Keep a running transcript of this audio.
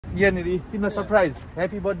यहाँनिर तिम्रो surprise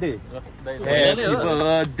happy birthday happy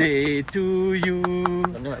birthday to you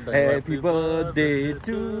happy birthday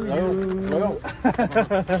to you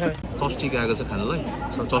chopstick आएको छ खानालाई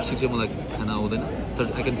चपस्टिक चाहिँ मलाई खाना आउँदैन तर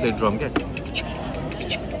आई क्यान प्ले ड्रम क्या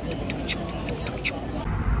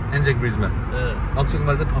एन्जेक ब्रिजमा अक्षय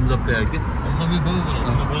कुमारको थम्सअपको एड कि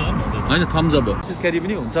होइन थम्सअप हो मिसेस क्यारी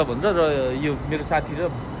पनि हुन्छ भनेर र यो मेरो साथी र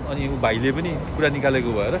अनि ऊ भाइले पनि कुरा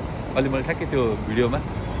निकालेको भएर अहिले मैले ठ्याक्कै त्यो भिडियोमा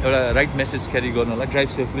एउटा राइट मेसेज क्यारी गर्नलाई ड्राइभ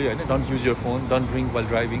सेफली होइन don't use your phone don't drink while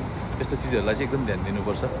driving त्यस्तो चिजहरूलाई चाहिँ एकदम ध्यान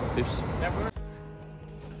दिनुपर्छ tips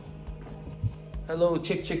hello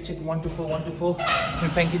check check check 1 2 4 1 2 4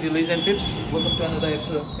 thank you दिलिज and tips welcome to another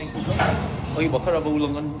episode thank you अघि भर्खर अब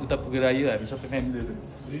उल्लङ्घन उता पुगेर आयो हामी सबै फ्यामिलीहरू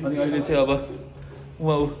अनि अहिले चाहिँ अब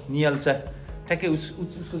उहाँ निहाल चा ठ्याक्कै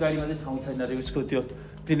उसको गाडीमा चाहिँ ठाउँ छैन अरे उसको त्यो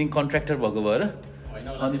क्लिनिङ कन्ट्र्याक्टर भएको भएर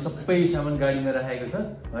अनि सबै सामान गाडीमा राखेको छ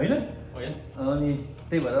होइन अनि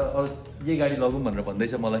त्यही भएर यही गाडी लगौँ भनेर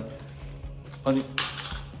भन्दैछ मलाई अनि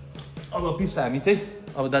अब पिप्स हामी चाहिँ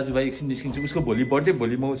अब दाजुभाइ एकछिन निस्किन्छौँ उसको भोलि बर्थडे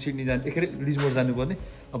भोलि म सिडनी जानु एखेर लिजमोर जानुपर्ने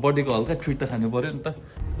बर्थडेको हल्का ट्रिट त खानु पऱ्यो नि त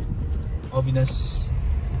अविनाश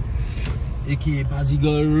एके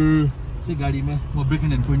बाजीगर चाहिँ गाडीमा म ब्रेक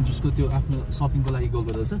एन्ड पोइन्ट उसको त्यो आफ्नो सपिङको लागि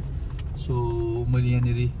गएको रहेछ सो मैले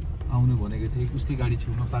यहाँनिर आउनु भनेको थिएँ उसकै गाडी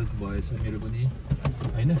छेउमा पार्क भएछ मेरो पनि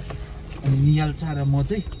होइन अनि निहाल चा र म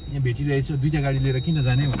चाहिँ यहाँ भेटिरहेछ दुईवटा गाडी लिएर किन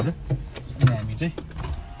जाने भनेर अनि हामी चाहिँ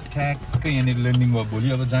ठ्याक्कै यहाँनिर ल्यान्डिङ भयो भोलि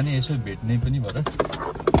अब जाने यसो भेट्ने पनि भएर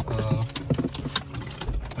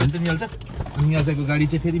होइन त निहाल चाको गाडी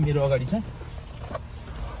चाहिँ फेरि मेरो अगाडि छ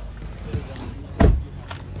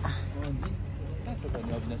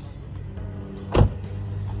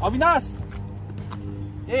अविनाश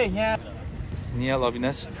ए यहाँ निहाल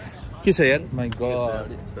अविनाश के छ यार माइ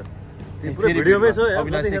गॉड भिडियोमै छ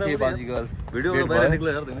अविनाश के बाजीगर भिडियोबाट बाहिर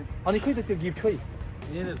निक्ल्यो यार तिमी अनि के त त्यो गिफ्ट खोइ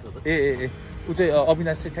यहीँनिर छ त ए ऊ चाहिँ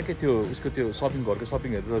अविनाश चाहिँ ठ्याक्कै त्यो उसको त्यो घरको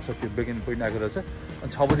सपिङहरू रहेछ त्यो ब्रेक एन्ड पोइन्ट आएको रहेछ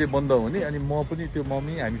अनि 6 बजे बन्द हुने अनि म पनि त्यो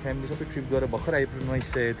मम्मी हामी फ्यामिली सबै ट्रिप गरेर भर्खर आइपुग्नु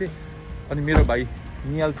आइसकेको थिएँ अनि मेरो भाइ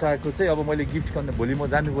निहाल चाको चाहिँ अब मैले गिफ्ट गर्न भोलि म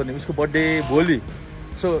जानुपर्ने उसको बर्थडे भोलि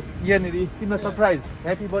सो यहाँनिर तिम्रो surprise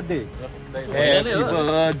happy birthday happy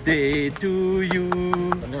birthday to you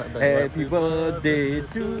happy birthday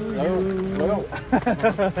to you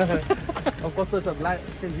अब कस्तो छ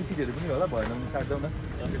त्यो रिसिटहरू पनि होला भएन भने साट्छौँ न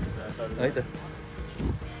है त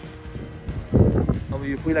अब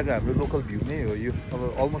यो पहिलाको हाम्रो लोकल भ्यू नै हो यो अब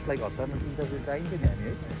अलमोस्ट लाइक हप्तामा 3-4 दिन चाहिन्छ नि हामी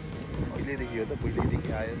है पहिल्यैदेखि हो त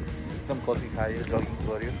पहिल्यैदेखि आयो एकदम कफी खायो जगिङ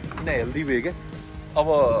गऱ्यो किन हेल्दी भयो क्या अब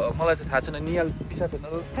मलाई चाहिँ थाहा छैन निहाल पिसा फेर्न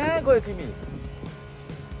कहाँ गयो तिमी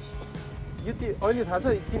यो अहिले थाहा छ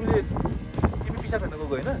तिमी पिसा फेर्न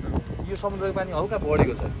गएको होइन यो समुद्रको पानी हल्का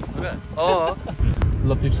बढेको छ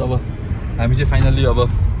ल पिप्स अब हामी चाहिँ फाइनल्ली अब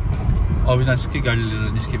अविनाशकै गाडी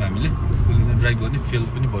लिएर निस्क्यौँ हामीले उसले ड्राइभ गर्ने फेल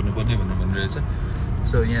पनि भर्नुपर्ने भनेर भनिरहेछ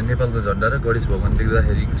सो यहाँ नेपालको झन्डा र गणेश भगवान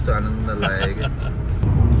देख्दाखेरि कस्तो आनन्द लाग्यो क्या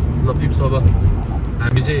ल पिप्स अब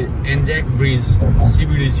हामी चाहिँ एन्जेक ब्रिज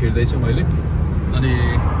सिबिडी छिर्दैछौँ मैले अनि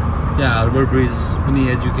त्यहाँ हार्बर ब्रिज पनि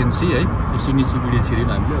एज यु क्यान सी है सिडनी सिबिडी छिर्यौँ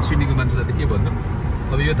हामीले सिडनीको मान्छेलाई त के भन्नु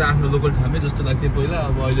अब यो त आफ्नो लोकल ठाउँमै जस्तो लाग्थ्यो पहिला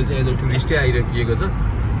अब अहिले चाहिँ एज अ टुरिस्टै आइराखिएको छ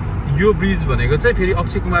यो ब्रिज भनेको चाहिँ फेरि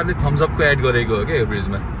अक्षय कुमारले थम्सअपको एड गरेको हो क्या यो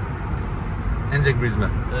ब्रिजमा एन्जेक ब्रिजमा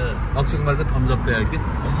अक्षय कुमारको थम्सअपको एड कि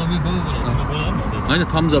होइन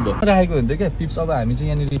थम्सअप हो राखेको हुन्थ्यो क्या पिप्स अब हामी चाहिँ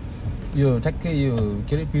यहाँनिर यो ठ्याक्कै यो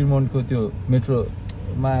के अरे पिरमोन्टको त्यो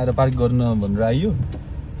मेट्रोमा आएर पार्क गर्न भनेर आइयो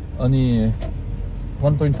अनि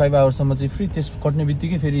 1.5 आवर्ससम्म चाहिँ फ्री त्यस कट्ने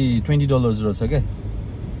बित्तिकै फेरि $20 रहेछ क्या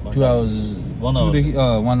 2 आवर्स 1 आवरदेखि 1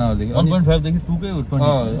 आवरदेखि 1.5 देखि 2 कै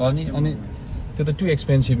अनि त्यो त टु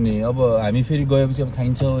एक्सपेन्सिभ नि अब हामी फेरि गएपछि अब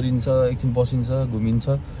खाइन्छ ओरिन्छ एकछिन बसिन्छ घुमिन्छ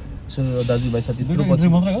सो दाजुभाइ साथी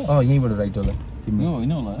यहीँबाट राइट होला तिम्रो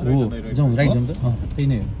होइन होला जाउँ राइट जाउँ त त्यही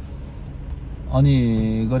नै हो अनि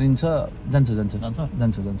गरिन्छ जान्छ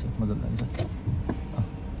मजाले जान्छ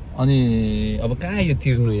अनि अब कहाँ यो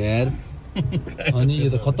तिर्नु यार अनि यो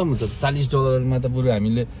त खत्तम हुन्छ $40 त बरु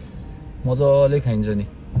हामीले मजाले खाइन्छ नि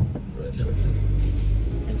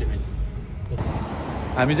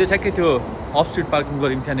हामी चाहिँ ठ्याक्कै त्यो अफ स्ट्रिट पार्किङ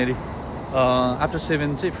गऱ्यौँ त्यहाँनिर आफ्टर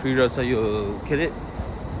 7 चाहिँ फ्री रहेछ यो के अरे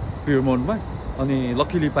पिरमोन्टमा अनि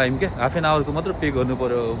लकिली पायौँ क्या हाफ एन आवरको मात्र पे गर्नु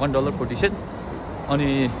पऱ्यो $1.40 अनि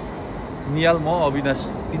निहाल म अविनाश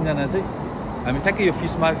 3 जना चाहिँ हामी ठ्याक्कै यो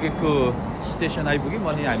फिस मार्केटको स्टेसन आइपुग्यौँ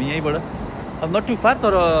अनि हामी यहीँबाट अब नट टु फार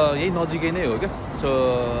तर यही नजिकै नै हो क्या सो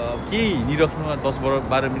केही हिँडिराख्नु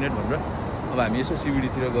 10-12 मिनट भनेर अब हामी यसो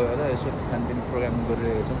सिबिडीतिर गएर यसो खानपिन प्रोग्राम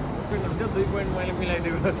गरिरहेको छौँ 2 पोइन्ट मैले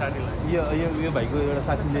मिलाइदिएको साथीलाई यो भाइको एउटा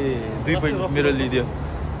साथीले 2 पोइन्ट मेरो लिइदियो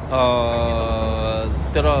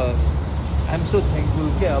तर आइएम सो थ्याङ्कफुल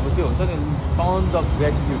के अब त्यो हुन्छ नि टन्स अफ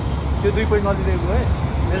ग्रेटिट्युड त्यो 2 पोइन्ट नदिएको भए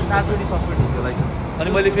मेरो साथीले सस्पेन्ड हुन्थ्यो लाइसेन्स अनि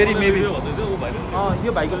मैले फेरि मेबी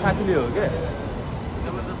यो भाइको साथीले हो क्या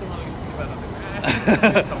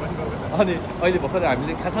अनि अहिले भर्खर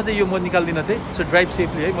हामीले खासमा चाहिँ यो म निकाल्दिनँ थिएँ सो ड्राइभ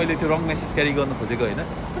सेफली है मैले त्यो रङ मेसेज क्यारी गर्न खोजेको होइन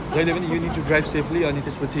जहिले पनि you need to drive safely अनि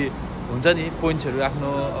त्यसपछि हुन्छ नि पोइन्ट्सहरू आफ्नो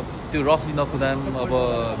त्यो रफली नकुदाम अब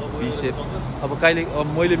बी सेफ अब कहिले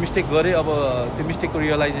मैले मिस्टेक गरेँ अब त्यो मिस्टेकको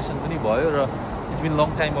रियलाइजेसन पनि भयो र इट्स बिन लङ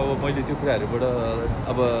टाइम अब मैले त्यो कुराहरूबाट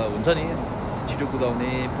अब हुन्छ नि छिटो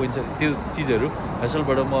कुदाउने पोइन्ट्सहरू त्यो चिजहरू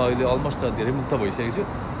हेसलबाट म अहिले अलमोस्ट धेरै मुक्त भइसकेको छु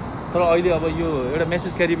तर अहिले अब यो एउटा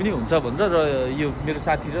मेसेज क्यारी पनि हुन्छ भनेर र यो मेरो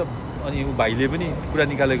साथी र अनि ऊ भाइले पनि कुरा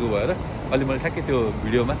निकालेको भएर अहिले मैले ठ्याक्कै त्यो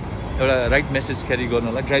भिडियोमा एउटा राइट मेसेज क्यारी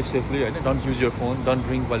गर्नलाई ड्राइभ सेफली होइन don't use your phone don't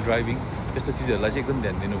drink while driving यस्तो चिजहरूलाई चाहिँ एकदम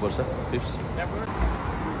ध्यान दिनुपर्छ टिप्स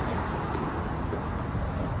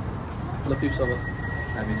ल टिप्स अब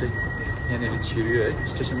हामी चाहिँ यहाँनिर छिर्यो है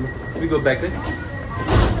स्टेसनमा वी गो ब्याक है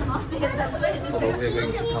अब we are going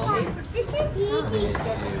to town अनि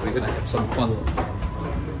we gonna have some fun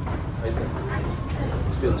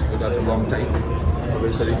feels good after a long time. अब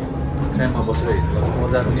यसरी ट्रेनमा बसेर हिँड्नु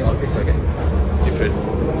मजा पनि अर्कै छ क्या इट्स डिफ्रेन्ट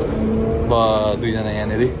दुईजना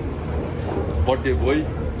यहाँनिर बर्थडे बोय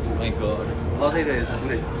माइ गड लजाइरहेछ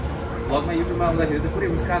पुरै भ्लगमा युट्युबमा आउँदाखेरि त पुरै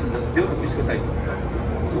मुस्कान हुन्छ त्यो न पिसको साइड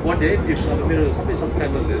सो बर्थडे गिफ्ट अब मेरो सबै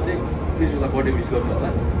सब्सक्राइबरहरूले चाहिँ प्लिज उसलाई बर्थडे विस गर्नु होला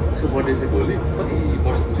उसको बर्थडे चाहिँ भोलि कति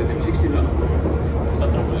वर्ष पुग्छ तिमी 16 हो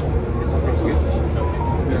 17 पुग्यो 17 पुग्यो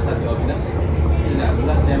मेरो साथी अविनाश किन हाम्रो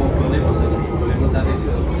लास्ट टाइम गर्दै बस्छ भोलि म जाँदैछु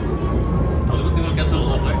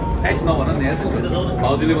हेक नभन नि यार त्यस्तो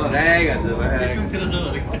भाउजूले मलाई ऱ्याग हान्छ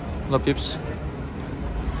ल पिप्स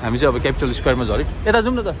हामी चाहिँ अब क्यापिटल स्क्वायरमा झऱ्यौँ यता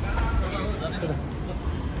जाउँ न त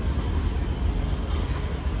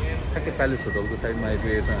ठ्याक्कै प्यालेस होटलको साइडमा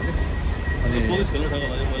आइपुगेको छ हामी अनि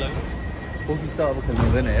पोकिस त अब खेल्नु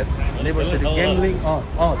हुँदैन यार नेभर ग्याम्बलिङ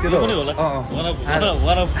त्यो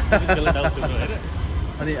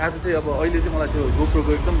अनि आज चाहिँ अब अहिले चाहिँ मलाई त्यो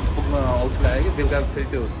गोप्रोको एकदम पुग्न अल्छी लाग्यो कि बेलुका फेरि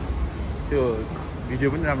त्यो भिडियो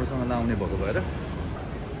पनि राम्रोसँग नआउने भएको भएर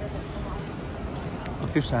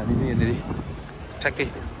पिप्स हामी चाहिँ यहाँनिर ठ्याक्कै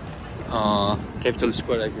क्यापिटल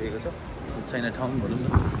स्क्वायर आइपुगेको छ चाइना टाउन भनौँ न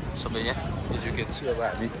सबै यहाँ एजुकेट छु अब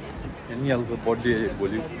हामी निहालको बर्थडे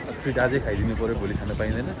भोलि ट्रिट अझै खाइदिनु पऱ्यो भोलि खान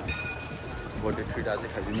पाइँदैन बर्थडे ट्रिट अझै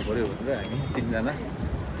खाइदिनु पऱ्यो भनेर हामी 3 जना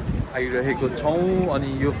आइरहेको छौँ अनि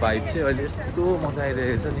यो भाइब चाहिँ अहिले यस्तो मजा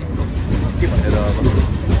आइरहेको छ नि के भनेर अब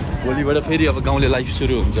भोलिबाट फेरि अब गाउँले लाइफ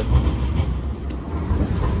सुरु हुन्छ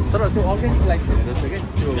तर त्यो अर्ग्यानिक लाइफ हुने रहेछ क्या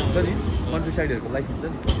त्यो हुन्छ नि कन्ट्री साइडहरूको लाइफ हुन्छ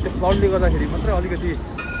नि त्यो फ्लडले गर्दाखेरि मात्रै अलिकति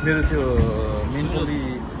मेरो त्यो मेन्टली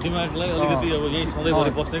दिमागलाई अलिकति अब यही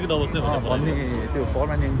सधैँभरि बस्ने कि नबस्ने भन्ने त्यो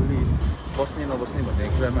पर्मानेन्टली बस्ने नबस्ने भन्ने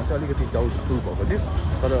कुरामा चाहिँ अलिकति डाउटफुल भएको थियो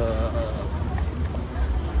तर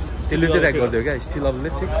त्यसले चाहिँ ऱ्याक गरिदियो क्या स्टिल अब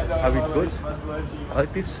let's see how it goes है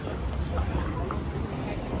पिप्स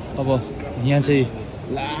अब यहाँ चाहिँ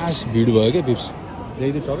लास्ट भिड भयो क्या पिप्स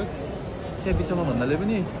ल्याइदियो टपै त्यहाँ बिचमा भन्नाले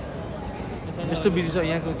पनि यस्तो बिजी छ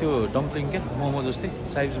यहाँको त्यो डम्पलिङ क्या मोमो जस्तै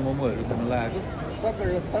साइज मोमोहरू खानु लगाएको सब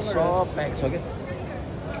प्याक छ क्या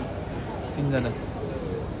 3 जना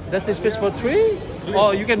that's the space for 3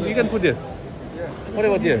 you can put there what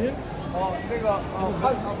about their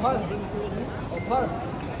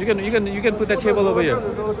You can put that table over here.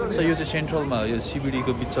 So यो चाहिँ सेन्ट्रलमा यो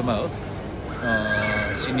सिबिडीको बिचमा हो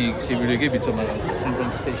सिबिडीकै बिचमा सेन्ट्रल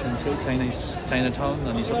स्टेसन छ चाइना टाउन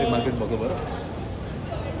अनि सबै मार्केट भएको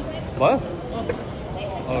भयो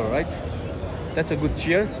all right that's a good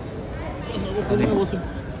chair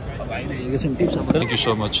Thank you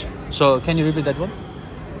so much. So can you repeat that one?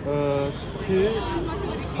 2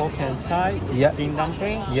 pork and thigh, steamed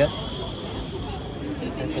dumpling. Yeah.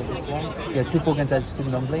 Yeah, 2 pork and thigh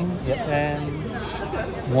steamed dumpling. Yeah. And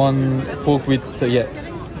 1 pork with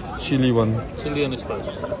chili one. chili and spice.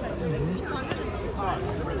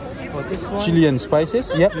 For this one, Chili and spices.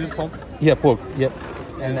 Yep. 2 pork. Yeah, pork. Yep.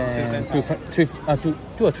 And then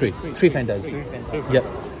 2 or 3. 3 Fantas. Yep.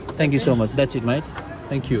 Thank you so much. That's it, mate.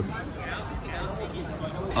 Thank you.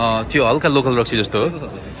 त्यो हल्का local रक्सी जस्तो हो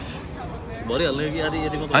भरिहाल्ने कि आदि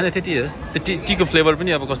यति मात्र होइन त्यति हो त्यो टीको फ्लेभर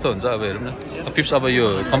पनि अब कस्तो हुन्छ अब हेरौँ न पिप्स अब यो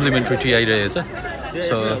कम्प्लिमेन्ट्री टी आइरहेछ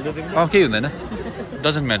सो केही हुँदैन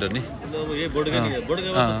डजन्ट म्याटर नि अब यही बोडका नि बोडका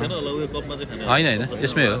छैन होला उयो कपमा चाहिँ खाने होइन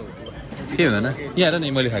यसमै हो केही हुँदैन यहाँ हेर न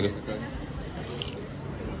मैले खाएको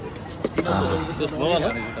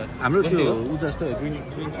हाम्रो त्यो उ जस्तो green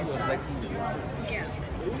tea like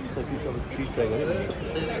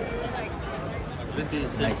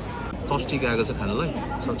nice chopstick आएको छ खानालाई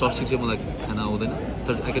चपस्टिक चाहिँ मलाई खाना आउँदैन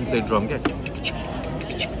तर आई क्यान प्ले ड्रम क्या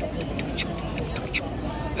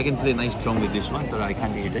I can play nice drum with this one, but I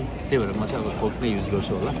can't eat it. त्यही भएर म चाहिँ अब फोर्क नै युज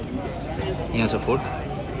गर्छु होला यहाँ छ फोर्क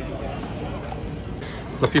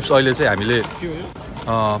ल पिप्स अहिले चाहिँ हामीले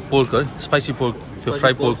पोर्क है स्पाइसी पोर्क त्यो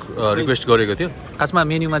फ्राई पोर्क रिक्वेस्ट गरेको थियो खासमा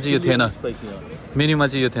मेन्युमा चाहिँ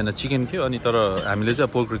यो थिएन चिकन थियो अनि तर हामीले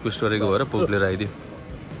चाहिँ पोर्क रिक्वेस्ट गरेको भएर पोर्क लिएर आइदियो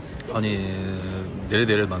अनि धेरै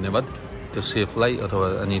धेरै धन्यवाद त्यो सेफलाई अथवा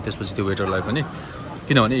अनि त्यसपछि त्यो वेटरलाई पनि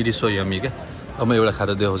किनभने इट इज सो यम्मी क्या अब म एउटा खाएर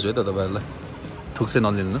देखाउँछु है त तपाईँहरूलाई थुक चाहिँ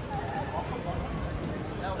नलिनु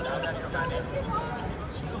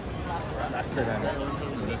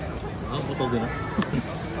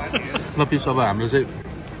ल पिस अब हाम्रो चाहिँ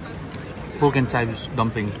pork and chips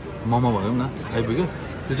dumpling momo भनौँ न आइपुग्यो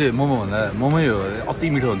त्यो चाहिँ मोमो भन्दा मोमै हो अति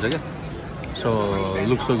मिठो हुन्छ क्या so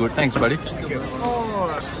look so good thanks body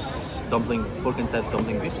dumpling pork and chips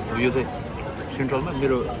dumpling piece यो चाहिँ सेन्ट्रलमा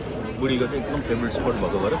मेरो बुढीको चाहिँ एकदम फेभरेट स्पट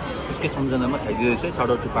भएको भएर उसकै सम्झनामा खाइदिँदैछ है साउट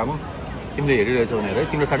आउट टु पामो तिमीले हेरिरहेछौ भनेर है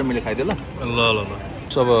तिम्रो साटो मैले खाइदिएँ ल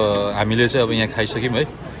अब हामीले चाहिँ अब यहाँ खाइसक्यौँ है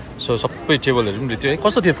सो सबै टेबलहरू पनि थियो है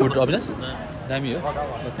कस्तो थियो फुड अविनाश दामी हो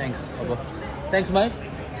थ्याङ्क्स अब थ्याङ्क्स भाइ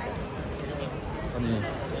अनि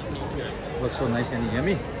सो नाइस एन्ड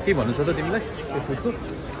यम्मी के भन्नु छ त तिमीलाई त्यो फुडको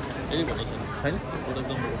छैन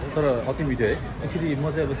तर अति मिठो है एक्चुली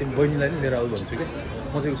म चाहिँ अब तिमी बहिनीलाई नै लिएर आऊ भन्छु क्या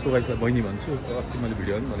म चाहिँ उसको वाइफलाई बहिनी भन्छु अस्ति मैले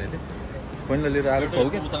भिडियो पनि भनेको थिएँ बहिनीलाई लिएर आएर खाऊ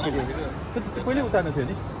क्या त्यो पहिल्यै उतार्नु थियो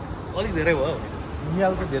नि अलिक धेरै भयो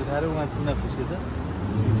निहालको धेरै खाएर उहाँ किन्न खुस्केछ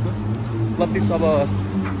ल पिप्स अब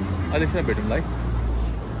अहिलेसम्म भेटौँला है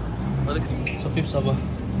सो पिप्स अब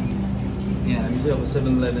यहाँ हामी चाहिँ अब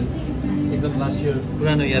 7-Eleven एकदम लास्ट इयर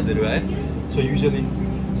पुरानो यादहरू आयो सो युजली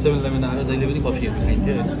 7-Eleven आएर जहिले पनि कफीहरू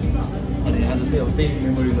खाइन्थ्यो होइन अनि आज चाहिँ अब त्यही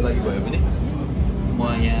मेमोरीको लागि भयो भने म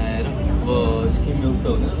यहाँ आएर अब स्किम मिल्क त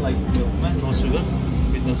हुँदैन light मिल्कमा no sugar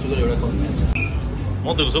with no sugar एउटा कफी खान्छ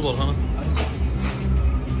म दिएको छु भर्खर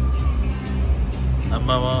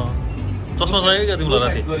आम्मामा चस्मा चाहियो क्या तिमीलाई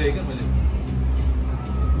राति गरेँ क्या मैले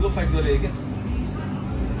लो फ्याट गरेँ क्या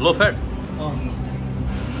लो फ्याट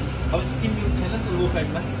अब स्किम मिल्क छैन नि त लो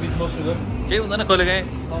फ्याटमा विथ नो सुगर केही हुँदैन कहिले काहीँ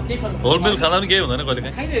होल मिल्क खाँदा पनि केही हुँदैन कहिले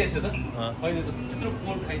काहीँ खाइरहेछ त अहिले त त्यत्रो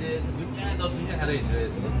पोर्क खाइरहेछ दुनियाँ 10 दुनियाँ खाएर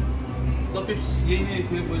हिँडिरहेछ त ल पिप्स यही नै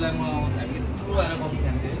थियो पहिला म हामी यत्रो आएर कफी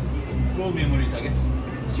खान्थेँ यत्रो मेमोरी छ क्या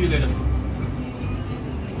सी यु लेटर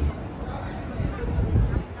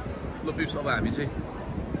ल पिप्स अब हामी चाहिँ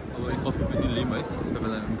अब कफी पनि लियौँ है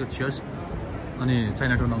सबैजनाको चियर्स अनि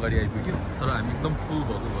चाइना टाउन अगाडि आइपुग्यो तर हामी एकदम फुल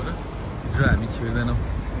भएको भएर भित्र हामी छिर्दैनौँ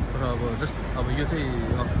तर अब जस्ट अब यो चाहिँ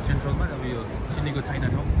सेन्ट्रलमा अब यो सिडनीको चाइना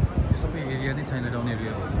टाउन यो सबै एरिया नै चाइना टाउन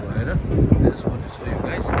एरिया भएको भएर just want to so you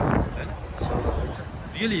guys होइन so it's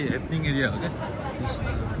really happening area हो क्या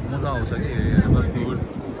मजा आउँछ क्या एरियामा फुड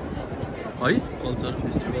है कल्चर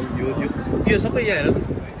फेस्टिभल यो सबै यहाँ हेर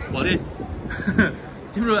भरे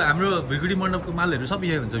तिम्रो हाम्रो भिरगुडी मण्डपको मालहरू सबै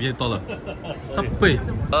यही हुन्छ यही तल सबै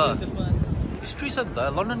हिस्ट्री छ नि त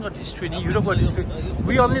लन्डनको हिस्ट्री नि युरोपको history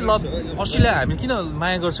we only love Australia हामी किन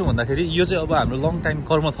माया गर्छौँ भन्दाखेरि यो चाहिँ अब हाम्रो लङ टाइम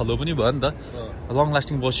कर्मथलो पनि भयो नि त लङ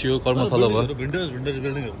लास्टिङ बस्यो कर्मथलो भयो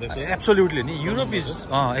एब्सोल्युटली नि युरोप इज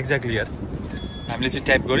एक्ज्याक्टली यार हामीले चाहिँ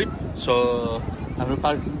ट्याप गऱ्यौँ सो हाम्रो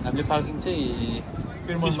हामीले पार्किङ चाहिँ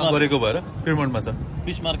पिरमोन्टमा गरेको भएर पिरमोन्टमा छ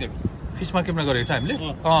फिस मार्केटमा गरेको छ हामीले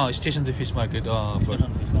स्टेसन चाहिँ फिस मार्केट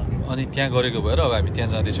अनि त्यहाँ गरेको भएर अब हामी त्यहाँ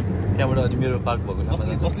जाँदैछौँ त्यहाँबाट अनि मेरो पार्क भएको ठाउँमा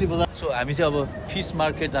जान्छौँ सो हामी चाहिँ अब फिस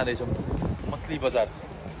मार्केट जाँदैछौँ मछली बजार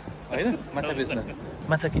होइन माछा बेच्न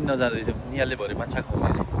माछा किन्न जाँदैछौँ निहालले भरे माछा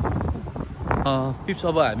खुवाउने अरे पिप्स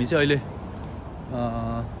अब हामी चाहिँ अहिले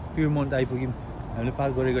पिरमोन्ट आइपुग्यौँ हामीले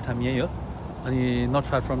पार्क गरेको ठाउँ यहीँ हो अनि not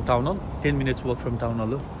far from town hall 10 minutes walk from town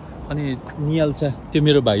हल हो अनि निहाल छ त्यो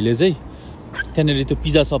मेरो भाइले चाहिँ त्यहाँनिर त्यो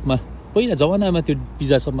पिज्जा सपमा पहिला जमानामा त्यो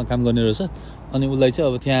पिज्जा सपमा काम गर्ने रहेछ अनि उसलाई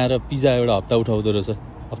चाहिँ अब त्यहाँ आएर पिज्जा एउटा हप्ता उठाउँदो रहेछ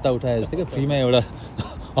हप्ता उठाए जस्तै क्या फ्रीमा एउटा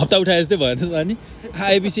हप्ता उठाए जस्तै भएन त अनि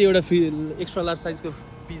आएपछि एउटा फ्री एक्स्ट्रा लार्ज साइजको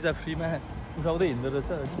पिज्जा फ्रीमा उठाउँदै हिँड्दो रहेछ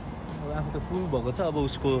अनि अब आफू त फुल भएको छ अब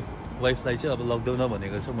उसको वाइफलाई चाहिँ अब लकडाउन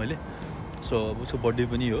भनेको छ मैले सो अब उसको बर्थडे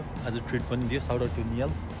पनि हो आज ट्रिट पनि दियो साउट आउट टु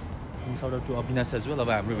निहाल अनि shout out to Avinash as well अब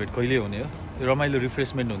हाम्रो भेट कहिले हुने हो रमाइलो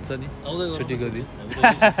रिफ्रेसमेन्ट हुन्छ नि छुट्टीको दिन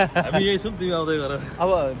हामी यही छौँ तिमी आउँदै गर अब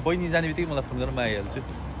बहिनी जाने बित्तिकै मलाई फोन गरेर म आइहाल्छु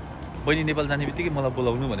बहिनी नेपाल जाने बित्तिकै मलाई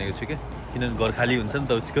बोलाउनु भनेको छु क्या किनभने घर खाली हुन्छ नि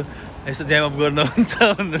त उसको यसो ज्याम अप गर्नुहुन्छ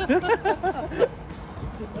भनेर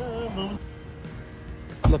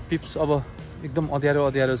ल पिप्स अब एकदम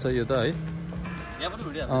अँध्यारो छ यो त है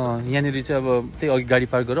यहाँनिर चाहिँ अब त्यही अघि गाडी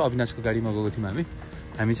पार्क गरेर अविनाशको गाडीमा गएको थियौँ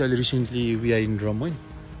हामी चाहिँ अहिले recently we are in drum होइन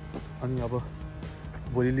अनि अब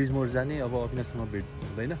भोलि लिजमोर जाने अब अविनाशसँग भेट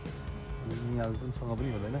हुँदैन निहालसँग पनि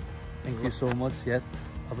हुँदैन थ्याङ्क यू सो मच यार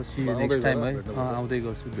अब सी नेक्स्ट टाइम है आउँदै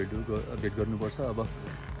गर्छु भेट गर्नुपर्छ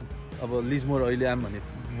अब लिजमोर अहिले आम भने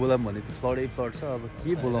बोलाम भने त्यो फ्लड छ अब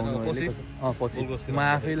के बोलाउनु पछि म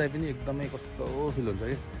आफैलाई पनि एकदमै कस्तो फिल हुन्छ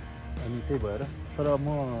कि अनि त्यही भएर तर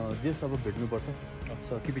म जेस अब भेट्नुपर्छ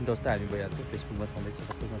किप इन टच त हामी भइहाल्छ फेसबुकमा छँदैछ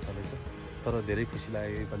सबैमा छँदैछ तर धेरै खुसी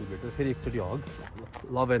लाग्यो योपालि भेटेर फेरि एकचोटि हग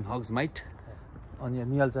लभ एन्ड हग्स माइट अनि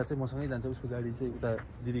निहाल चा चाहिँ मसँगै जान्छ उसको गाडी चाहिँ उता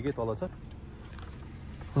दिदीकै तल छ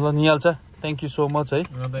ल निहाल चा थ्याङ्क यू सो मच है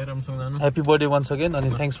ह्याप्पी बर्थडे वन्स अगेन अनि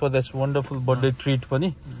thanks for that wonderful birthday treat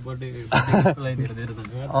पनि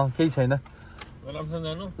केही छैन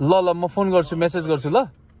ल ल म फोन गर्छु मेसेज गर्छु ल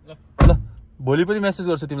ल भोलि पनि मेसेज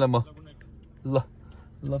गर्छु तिमीलाई म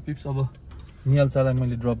ल पिप्स अब निहाल चालाई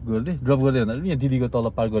मैले ड्रप गर्दै भन्दा पनि यहाँ दिदीको तल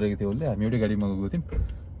पार्क गरेको थियो उसले हामी एउटै गाडीमा गएको थियौँ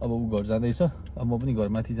अब ऊ घर जाँदैछ अब म पनि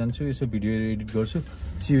घरमाथि जान्छु यसो भिडियो एडिट गर्छु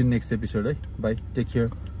C you in next episode है bye take care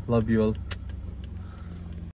love you all